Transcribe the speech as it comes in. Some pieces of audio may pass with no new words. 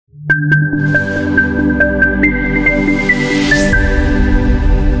What's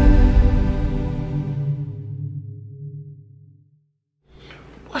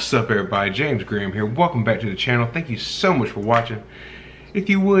up everybody, James Graham here. Welcome back to the channel. Thank you so much for watching. If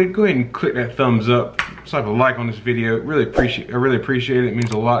you would, go ahead and click that thumbs up, slap a like on this video. I really appreciate it. It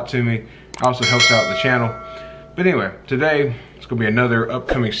means a lot to me. It also helps out the channel. But anyway, today it's gonna be another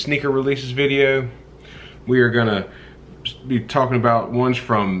upcoming sneaker releases video. We are gonna be talking about ones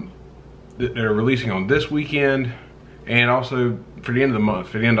from that are releasing on this weekend and also for the end of the month,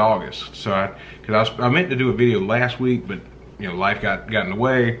 for the end of August. So I meant to do a video last week, but you know, life got in the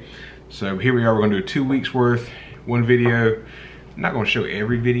way. So here we are, we're gonna do 2 weeks worth, one video. I'm not gonna show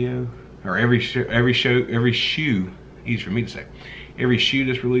every video, or every shoe, easy for me to say, every shoe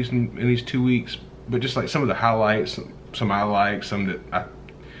that's released in these 2 weeks, but just like some of the highlights, some I like, some that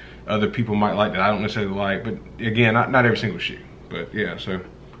other people might like that I don't necessarily like, but again, not every single shoe. But yeah, so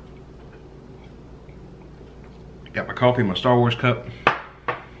got my coffee, my Star Wars cup.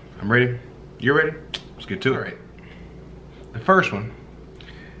 I'm ready. You ready? Let's get to it. All right. The first one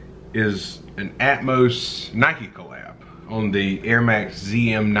is an Atmos Nike collab on the Air Max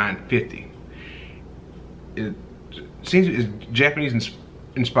ZM950. It seems it's Japanese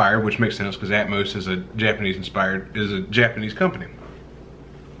inspired, which makes sense because Atmos is a Japanese company.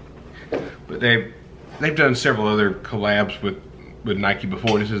 But they've done several other collabs with Nike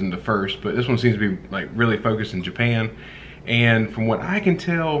before. This isn't the first, but this one seems to be like really focused in Japan. And from what I can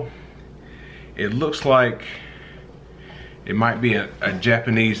tell, it looks like it might be a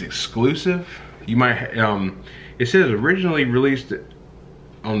Japanese exclusive. You might, it says originally released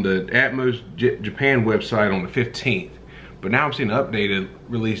on the Atmos Japan website on the 15th, but now I'm seeing an updated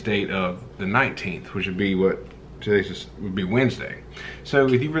release date of the 19th, which would be what today's would be Wednesday. So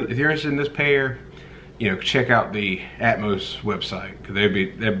if you're interested in this pair, you know, check out the Atmos website because that'd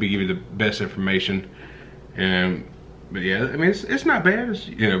be give you the best information. But yeah, I mean it's not bad. It's,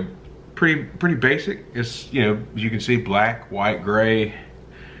 you know, pretty basic. It's, you know, you can see black, white, gray,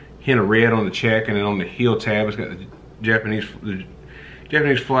 hint of red on the check, and then on the heel tab it's got the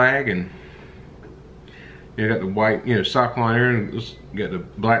Japanese flag, and you got the white, you know, sock liner, and it's got the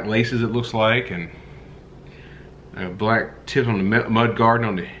black laces it looks like, and black tips on the mud guard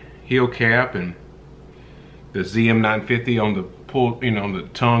on the heel cap, and the ZM950 on the pull, you know, on the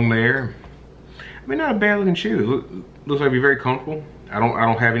tongue there. I mean, not a bad looking shoe. Looks like it'd be very comfortable. I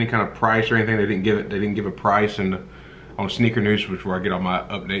don't have any kind of price or anything. They didn't give a price on Sneaker News, which is where I get all my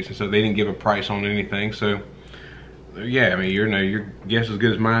updates, and so they didn't give a price on anything. So yeah, I mean, your guess is as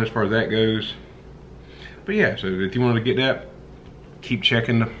good as mine as far as that goes. But yeah, so if you want to get that, keep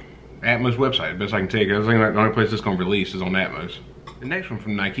checking the Atmos website. The best I can take. I think the only place it's gonna release is on Atmos. The next one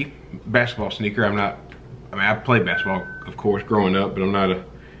from Nike, basketball sneaker. I played basketball, of course, growing up, but I'm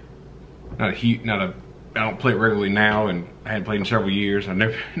I don't play it regularly now, and I hadn't played in several years. I've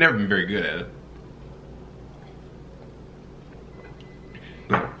never been very good at it.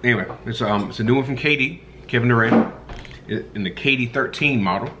 But anyway, it's a new one from KD, Kevin Durant, in the KD 13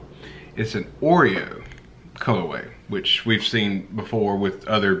 model. It's an Oreo colorway, which we've seen before with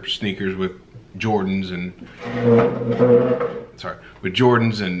other sneakers, with Jordans and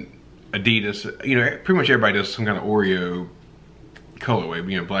Adidas. You know, pretty much everybody does some kind of Oreo colorway,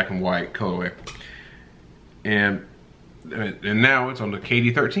 you know, black and white colorway. And now it's on the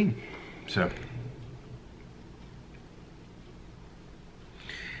KD 13. So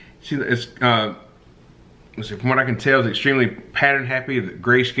see, it's let's see, from what I can tell, it's extremely pattern happy. The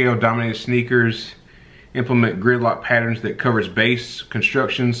grayscale dominated sneakers implement gridlock patterns that covers base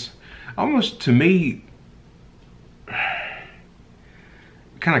constructions, almost to me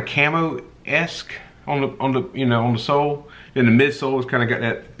kind of camo-esque on the you know, on the sole. Then the midsole has kind of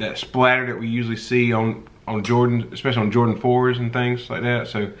got that splatter that we usually see on Jordan, especially on Jordan 4s and things like that.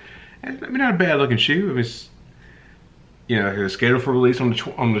 So I mean, not a bad looking shoe. I mean, it's, you know, it's scheduled for release on the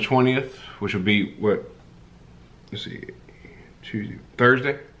 20th, which will be what, let's see,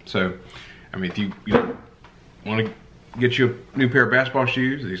 Thursday. So I mean, if you want to get you a new pair of basketball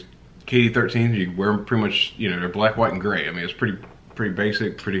shoes, these KD 13s, you wear them pretty much, you know, they're black, white, and gray. I mean, it's pretty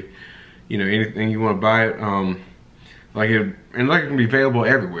basic, pretty, you know, anything you want to buy it. Like it can be available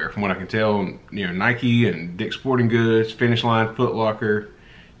everywhere, from what I can tell. You know, Nike and Dick's Sporting Goods, Finish Line, Foot Locker,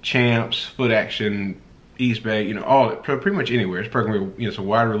 Champs, Foot Action, Eastbay, you know, all pretty much anywhere. It's probably, you know, it's a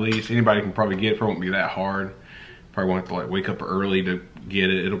wide release. Anybody can probably get it. Probably won't be that hard. Probably won't have to like wake up early to get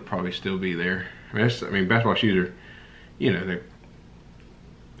it. It'll probably still be there. I mean, basketball shoes are, you know,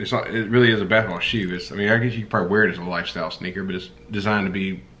 it really is a basketball shoe. I mean, I guess you could probably wear it as a lifestyle sneaker, but it's designed to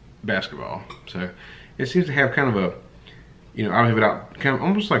be basketball. So it seems to have kind of you know, obviously without kind of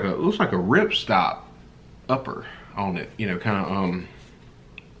almost like a, looks like a ripstop upper on it, you know, kind of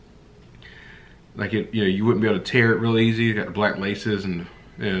like it, you know, you wouldn't be able to tear it real easy. You got the black laces and,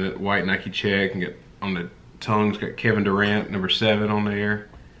 you know, that white Nike check, and got on the tongues got Kevin Durant number 7 on there.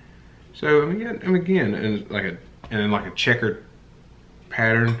 So I mean, yeah, and again, and like a, and then like a checkered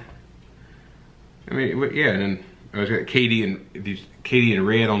pattern. I mean, yeah, and then I was got KD and these KD in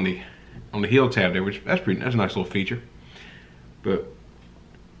red on the heel tab there, which that's a nice little feature. But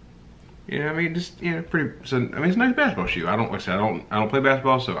yeah, I mean, just, you know, pretty. So I mean, it's a nice basketball shoe. I don't, like I said, I don't play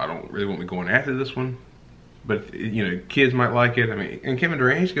basketball, so I don't really want me going after this one. But you know, kids might like it. I mean, and Kevin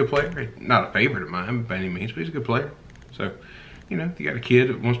Durant, he's a good player. He's not a favorite of mine by any means, but he's a good player. So, you know, if you got a kid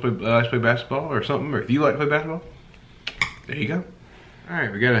that wants to likes to play basketball or something, or if you like to play basketball, there you go. All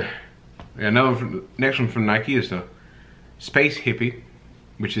right, we got another one. From, next one from Nike is the Space Hippie,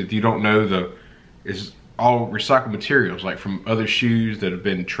 which, if you don't know, is all recycled materials, like from other shoes that have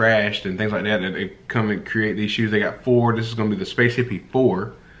been trashed and things like that, and they come and create these shoes. They got 4. This is going to be the Space Hippie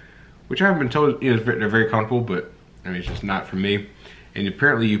 4, which I haven't been told, you know, they're very comfortable, but I mean, it's just not for me. And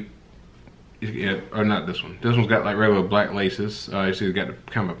apparently or not this one. This one's got like regular black laces. You see, it's got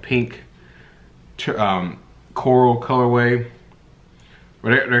kind of a pink coral colorway.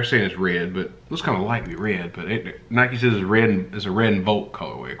 Well, they're saying it's red, but it looks kind of lightly red. But Nike says it's red, and it's a red and Volt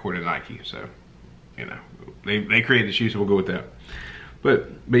colorway according to Nike. So, you know, they created the shoe, so we'll go with that. But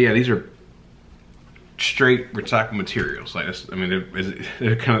yeah, these are straight recycled materials. Like this, I mean,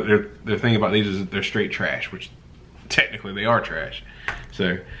 they're kind of their thing about these is they're straight trash, which technically they are trash.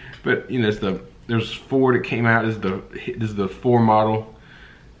 So, but you know, there's 4 that came out. This is the 4 model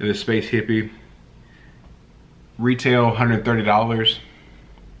of the Space Hippie. Retail $130.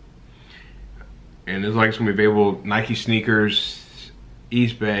 And it's like it's gonna be available Nike sneakers,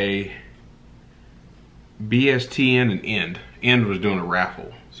 Eastbay, BSTN, and End. End was doing a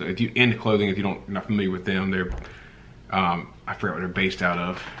raffle. So if you End Clothing, if you're not familiar with them, they're I forgot what they're based out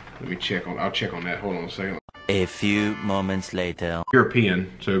of. Let me check on. I'll check on that. Hold on a second. A few moments later.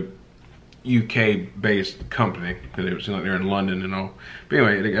 European, so UK-based company, because it seems like they're in London and all. But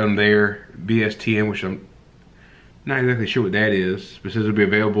anyway, they got them there. BSTN, which I'm not exactly sure what that is, but it says it'll be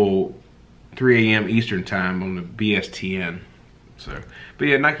available 3 a.m. Eastern time on the BSTN. So, but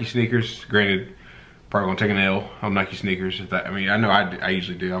yeah, Nike sneakers. Granted, probably gonna take an L on Nike sneakers. I mean, I know I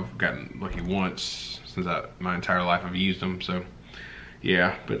usually do. I've gotten lucky once since my entire life I've used them. So,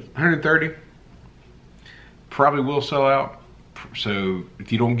 yeah, but 130 probably will sell out. So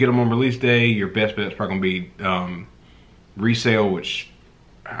if you don't get them on release day, your best bet is probably gonna be resale, which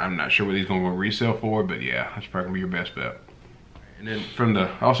I'm not sure what these gonna go resale for, but yeah, that's probably gonna be your best bet. And then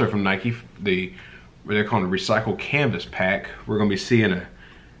also from Nike, what they're calling the Recycle Canvas Pack, we're gonna be seeing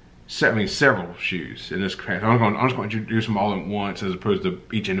several shoes in this pack. I'm just going to introduce them all at once as opposed to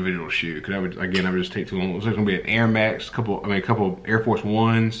each individual shoe, because I would just take too long. So there's going to be an Air Max, a couple of Air Force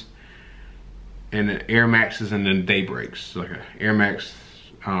Ones, and then Air Maxes, and then Daybreaks. So like an Air Max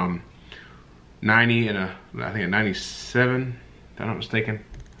 90 and I think a 97, if I'm not mistaken.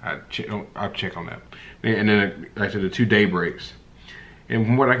 I'll check on that. And then like I said, the 2 Daybreaks. And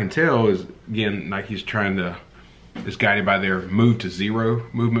from what I can tell is, again, Nike's is guided by their Move to Zero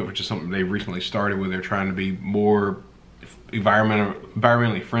movement, which is something they've recently started, where they're trying to be more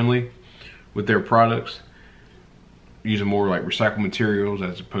environmentally friendly with their products, using more like recycled materials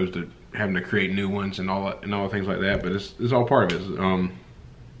as opposed to having to create new ones and all things like that. But it's all part of it.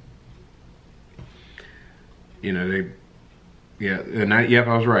 You know, yep,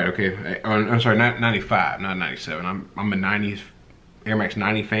 I was right. Okay, I'm sorry, not 95, not 97. I'm a 90s Air Max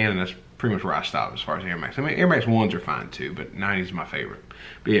 90 fan, and that's pretty much where I stop as far as Air Max. I mean, Air Max 1s are fine too, but 90 is my favorite.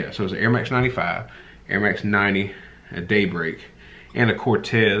 But yeah, so it's an Air Max 95, Air Max 90, a Daybreak, and a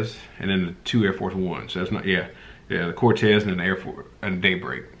Cortez, and then the 2 Air Force Ones. So that's not, yeah, the Cortez and an Air Force and a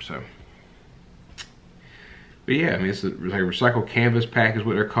Daybreak. So, but yeah, I mean, it's like a recycled canvas pack is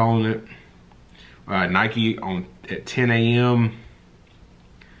what they're calling it. Nike at 10 a.m.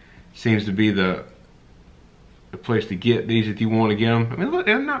 seems to be the place to get these if you want to get them. I mean, look,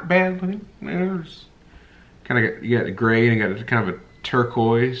 they're not bad looking. There's kind of you got the gray and got kind of a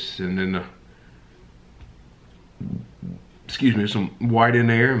turquoise, and then excuse me, some white in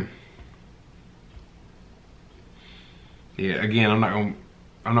there. Yeah, again, I'm not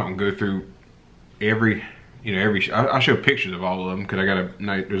gonna go through every I'll show pictures of all of them, because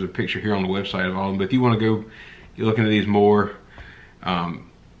there's a picture here on the website of all of them. But if you want to go, you're looking at these more.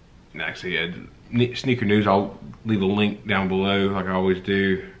 Actually, yeah, Sneaker News, I'll leave a link down below like I always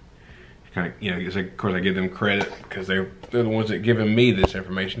do. Kind of, of course I give them credit because they're the ones that given me this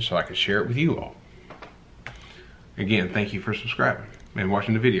information so I can share it with you all. Again, thank you for subscribing and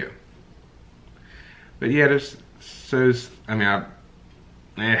watching the video. But yeah,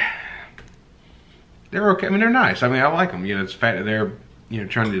 they're okay. I mean, they're nice. I mean, I like them. You know, it's the fact that they're, you know,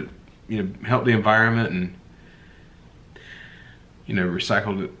 trying to, you know, help the environment and, you know,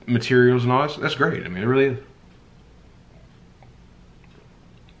 recycle the materials and all that. That's great. I mean, it really is.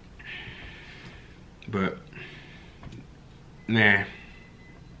 But nah,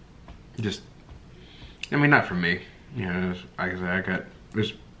 just, I mean, not for me. You know, like I said,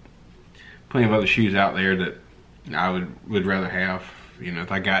 there's plenty of other shoes out there that I would rather have. You know,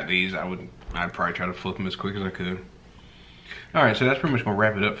 if I got these, I'd probably try to flip them as quick as I could. All right, so that's pretty much gonna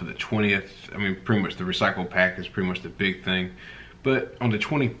wrap it up for the 20th. I mean, pretty much the recycle pack is pretty much the big thing. But on the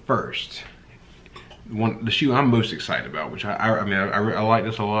 21st, the shoe I'm most excited about, which I mean, I like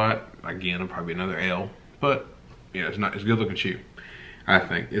this a lot. Again, it'll probably be another L, but yeah, it's a good looking shoe. I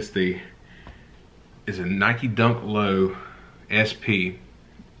think it's a Nike Dunk Low SP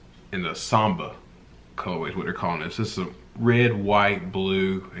in the Samba colorway is what they're calling this. This is a red, white,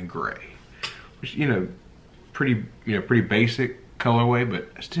 blue, and gray, which, you know, pretty basic colorway,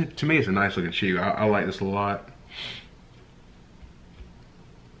 but to me it's a nice looking shoe. I like this a lot.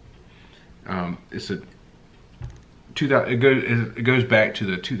 It goes back to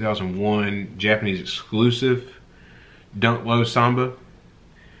the 2001 Japanese exclusive Dunk Low Samba,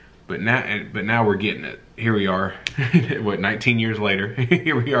 but now we're getting it. Here we are, what, 19 years later,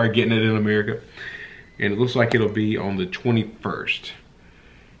 here we are getting it in America, and it looks like it'll be on the 21st.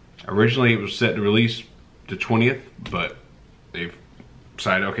 Originally, it was set to release the 20th, but they've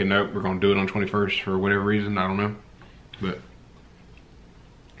decided, okay, nope, we're gonna do it on 21st for whatever reason, I don't know, but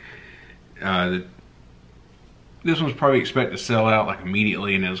this one's probably expected to sell out like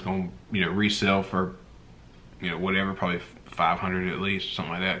immediately, and then it's gonna, you know, resell for, you know, whatever, probably 500 at least,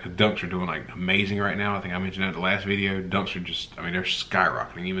 something like that. Because Dunks are doing like amazing right now. I think I mentioned that in the last video. Dunks are just, I mean, they're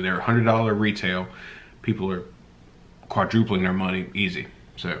skyrocketing. Even they're $100 retail, people are quadrupling their money easy.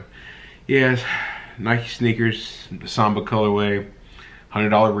 So, yes, Nike sneakers, the Samba colorway,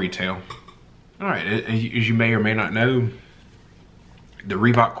 $100 retail. All right, as you may or may not know, the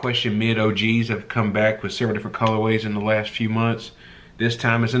Reebok Question Mid OGs have come back with several different colorways in the last few months. This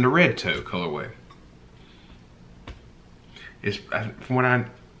time it's in the red toe colorway. It's a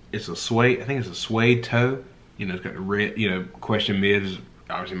suede. I think it's a suede toe. You know, it's got the red. You know, Question Mid is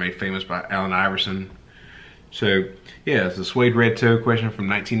obviously made famous by Allen Iverson. So yeah, it's a suede red toe Question from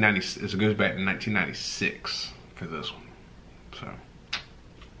 1990. It goes back to 1996 for this one. So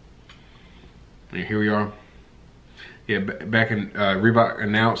and here we are. Yeah, back in Reebok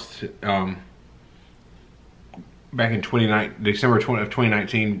announced back in December of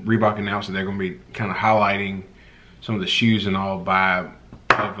 2019, Reebok announced that they're going to be kind of highlighting some of the shoes and all of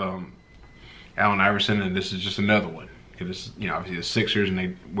Allen Iverson, and this is just another one. Because this, you know, obviously the Sixers, and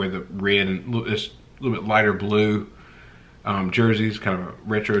they wear the red and this little bit lighter blue jerseys, kind of a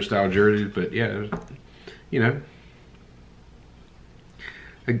retro style jerseys. But yeah, you know,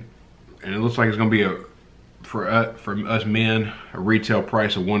 and it looks like it's going to be for us men, a retail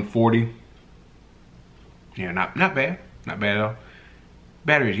price of $140. Yeah, not bad, not bad at all.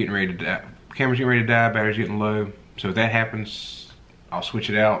 Battery's getting ready to die. Camera's getting ready to die. Battery's getting low. So if that happens, I'll switch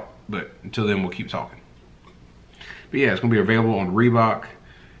it out. But until then, we'll keep talking. But yeah, it's gonna be available on Reebok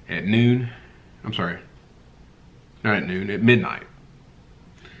at noon. I'm sorry, not at noon, at midnight.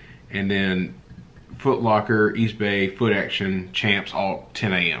 And then Foot Locker, East Bay, Foot Action, Champs, all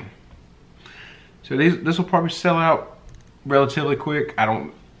 10 a.m. So this will probably sell out relatively quick.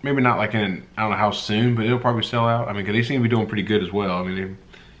 Maybe not like I don't know how soon, but it'll probably sell out. I mean, because they seem to be doing pretty good as well. I mean,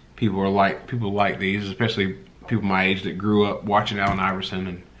 people like these, especially people my age that grew up watching Allen Iverson,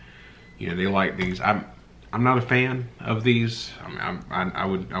 and you know, they like these. I'm not a fan of these. I mean, I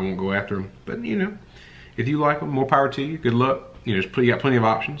won't go after them, but you know, if you like them, more power to you. Good luck. You know, you got plenty of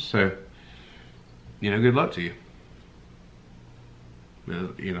options, so you know, good luck to you.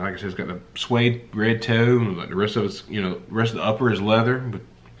 You know, like I said, it's got the suede red toe, and like the rest of it's, you know, the rest of the upper is leather, but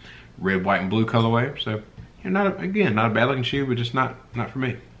red, white, and blue colorway. So, you know, not a bad looking shoe, but just not for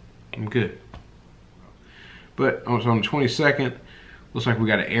me. I'm good. But on the 22nd, looks like we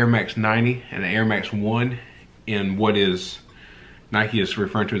got an Air Max 90 and an Air Max 1 in what is Nike is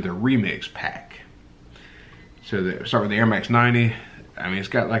referring to as the Remix pack. So start with the Air Max 90. I mean, it's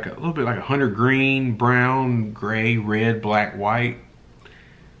got like a little bit like a hunter green, brown, gray, red, black, white.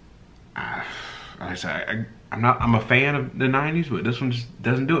 Like I said, I'm a fan of the 90s, but this one just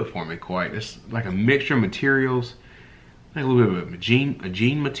doesn't do it for me quite. It's like a mixture of materials, like a little bit of a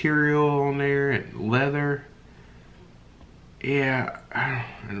jean material on there, and leather. Yeah,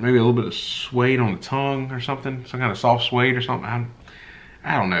 and maybe a little bit of suede on the tongue or something, some kind of soft suede or something.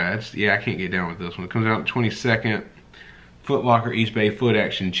 I don't know. Yeah, I can't get down with this one. It comes out 22nd. Foot Locker East Bay Foot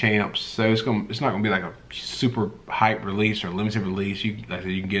Action Champs. So it's not gonna be like a super hype release or limited release. Like I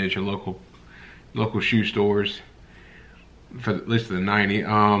said, you can get it at your local shoe stores for at least the 90.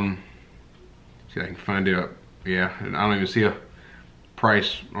 See if I can find it up. Yeah, and I don't even see a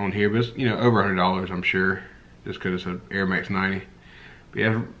price on here, but it's, you know, over $100, I'm sure, just because it's an Air Max 90. But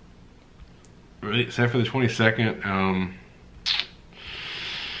yeah, really, except for the 22nd.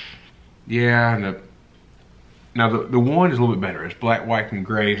 Yeah, and now the one is a little bit better. It's black, white, and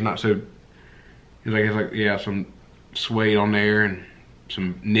gray. It's not so. It's like yeah, some suede on there and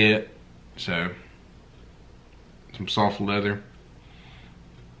some knit, so some soft leather.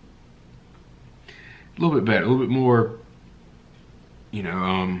 A little bit better, a little bit more. You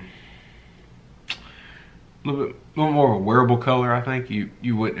know, a little more of a wearable color. I think you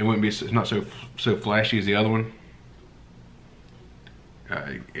wouldn't. It wouldn't be. It's not so flashy as the other one.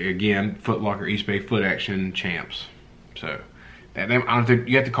 Again, Foot Locker East Bay Foot Action Champs. So I don't think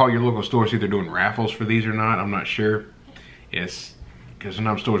you have to call your local store, see if they're doing raffles for these or not. I'm not sure. It's because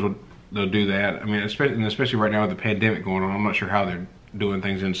sometimes stores they'll do that. I mean, especially right now with the pandemic going on, I'm not sure how they're doing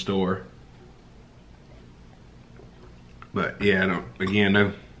things in store. But yeah,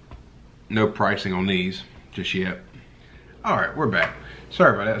 again, no pricing on these just yet. All right, we're back.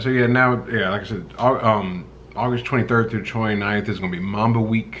 Sorry about that. So yeah, now like I said, August 23rd through 29th is going to be Mamba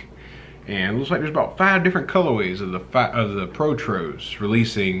Week, and it looks like there's about 5 different colorways of the Protros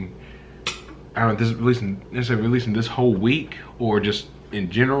releasing. I don't know if releasing this whole week or just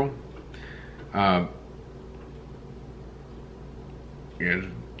in general. Yeah,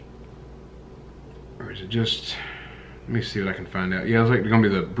 or is it just? Let me see what I can find out. Yeah, it looks like they're going to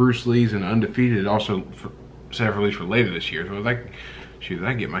be the Bruce Lee's and Undefeated, also set for release for later this year. So shoot,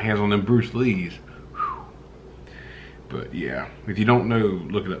 I can get my hands on them Bruce Lee's. Whew. But yeah, if you don't know,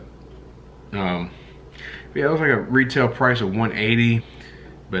 look it up. Yeah, it looks like a retail price of $180,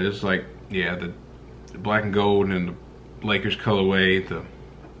 but it's like, yeah, the black and gold and the Lakers colorway, the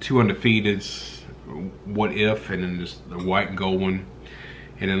 2 Undefeateds, What If, and then just the white and gold one,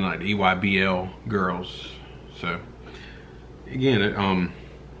 and then like the EYBL girls. So again, I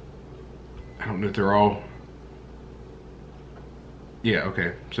don't know if they're all. Yeah,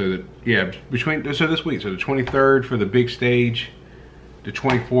 okay. So this week, so the 23rd for the big stage, the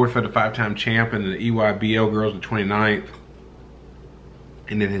 24th for the 5-time champ, and the EYBL girls the 29th,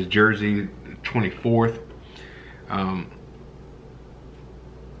 and then his jersey the 24th.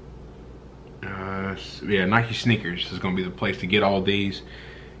 Yeah, Nike sneakers is going to be the place to get all these.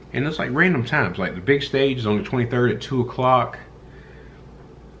 And it's like random times. Like the big stage is on the 23rd at 2 o'clock.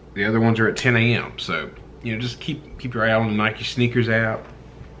 The other ones are at 10 a.m. So, you know, just keep your eye on the Nike sneakers app.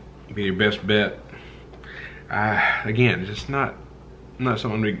 Be your best bet. Again, it's just not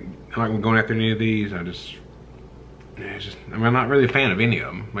something I'm not going after any of these. I'm not really a fan of any of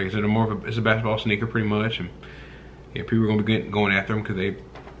them. Like I said, it's a basketball sneaker pretty much, and yeah, people are going to be going after them because they,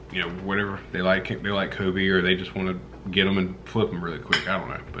 you know, whatever they like Kobe, or they just want to get them and flip them really quick. I don't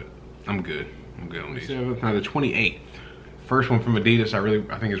know, but I'm good on these. Now the 28th, first one from Adidas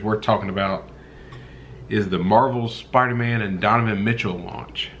I think is worth talking about is the Marvel Spider-Man and Donovan Mitchell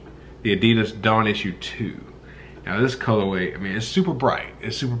launch, the Adidas Dawn Issue 2. Now this colorway, I mean, it's super bright.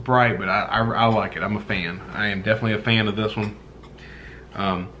 It's super bright, but I like it. I'm a fan. I am definitely a fan of this one.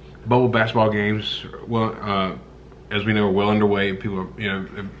 Bubble basketball games, well, as we know, are well underway. People, you know,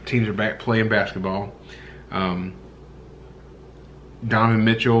 teams are back playing basketball. Donovan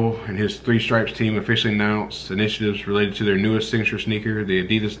Mitchell and his Three Stripes team officially announced initiatives related to their newest signature sneaker, the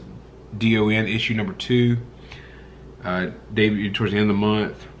Adidas DON Issue number 2, debuted towards the end of the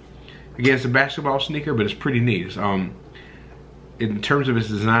month. Again, it's a basketball sneaker, but it's pretty neat. It's, in terms of its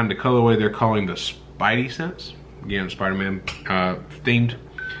design, the colorway they're calling the Spidey Sense. Again, Spider-Man themed.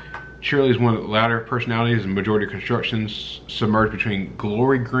 Shirley is one of the louder personalities, and majority of constructions submerged between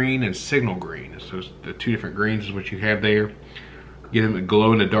Glory Green and Signal Green. So the 2 different greens is what you have there. Get them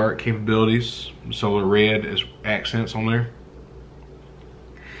glow in the dark capabilities. Solar red as accents on there.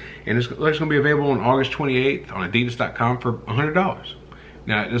 And it's going to be available on August 28th on Adidas.com for $100.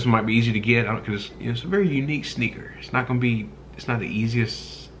 Now this might be easy to get because it's a very unique sneaker. It's not the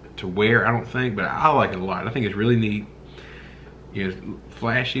easiest to wear, I don't think, but I like it a lot. I think it's really neat. You know, it's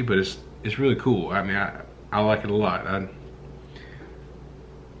flashy, but it's really cool. I mean, I like it a lot. I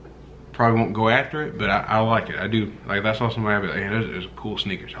probably won't go after it, but I like it. I do. Like if I saw somebody, I'd be like, hey, those are cool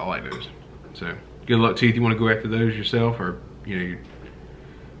sneakers. I like those. So good luck to you if you want to go after those yourself, or you know.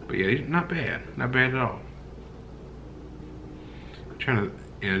 But yeah, not bad at all. trying to,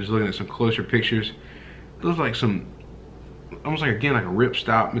 you know, just looking at some closer pictures. It looks like some, almost like, again, like a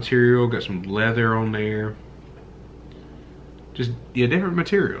ripstop material. Got some leather on there. Just, yeah, different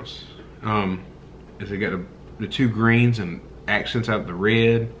materials. As they got the two greens and accents out the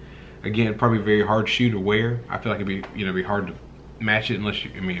red. Again, probably a very hard shoe to wear. I feel like it'd be, you know, be hard to match it unless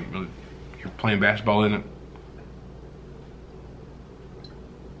you, I mean, you're playing basketball in it.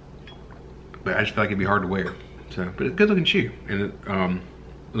 But I just feel like it'd be hard to wear. So, but it's a good looking shoe. And it,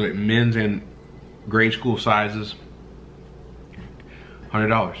 like men's and grade school sizes.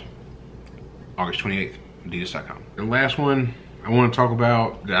 $100. August 28th, Adidas.com. The last one I want to talk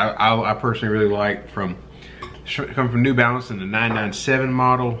about that I personally really like coming from New Balance in the 997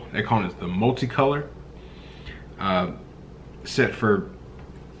 model. They call it the multicolor. Set for,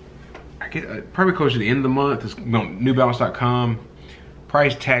 I get probably close to the end of the month. It's on NewBalance.com.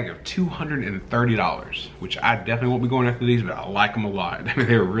 Price tag of $230, which I definitely won't be going after these, but I like them a lot. I mean,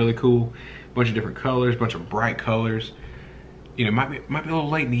 they were really cool. Bunch of different colors, bunch of bright colors. You know, might be a little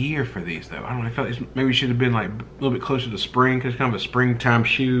late in the year for these though. I don't know. I felt maybe it should have been like a little bit closer to spring, because it's kind of a springtime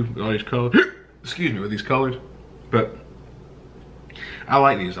shoe with all these colors. Excuse me, with these colors. But I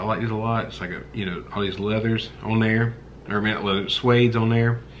like these. I like these a lot. It's like a, you know, all these leathers on there, or I mean, leather suedes on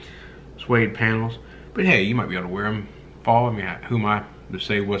there, suede panels. But hey, you might be able to wear them fall. I mean, who am I to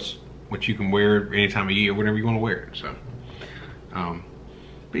say what you can wear any time of year, whenever you want to wear it? So,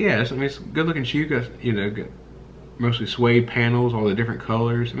 but yeah, I mean, it's a good looking shoe. Got, you know, got mostly suede panels, all the different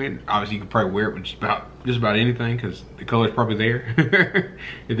colors. I mean, obviously you can probably wear it with just about anything, because the color's probably there.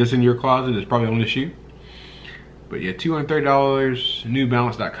 If it's in your closet, it's probably on the shoe. But yeah, $230.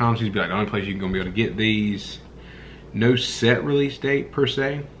 NewBalance.com seems to be like the only place you're gonna be able to get these. No set release date per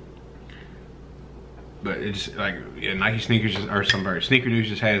se, but it's like, yeah, Nike sneakers or somebody Sneaker News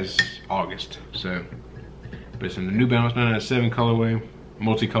just has August. So, but it's in the New Balance 997 colorway,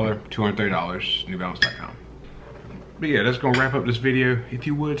 multicolor, $230. NewBalance.com. But yeah, that's gonna wrap up this video. If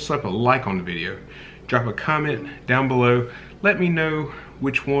you would, slap a like on the video, drop a comment down below. Let me know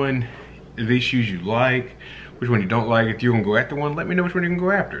which one of these shoes you like, which one you don't like. If you're gonna go after one, let me know which one you can go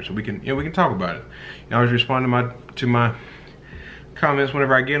after, so we can, you know, we can talk about it. I always respond to my comments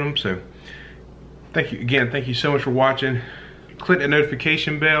whenever I get them. So thank you again. Thank you so much for watching. Click that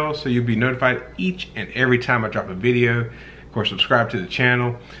notification bell so you'll be notified each and every time I drop a video. Of course, subscribe to the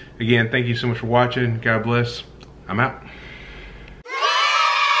channel. Again, thank you so much for watching. God bless. I'm out.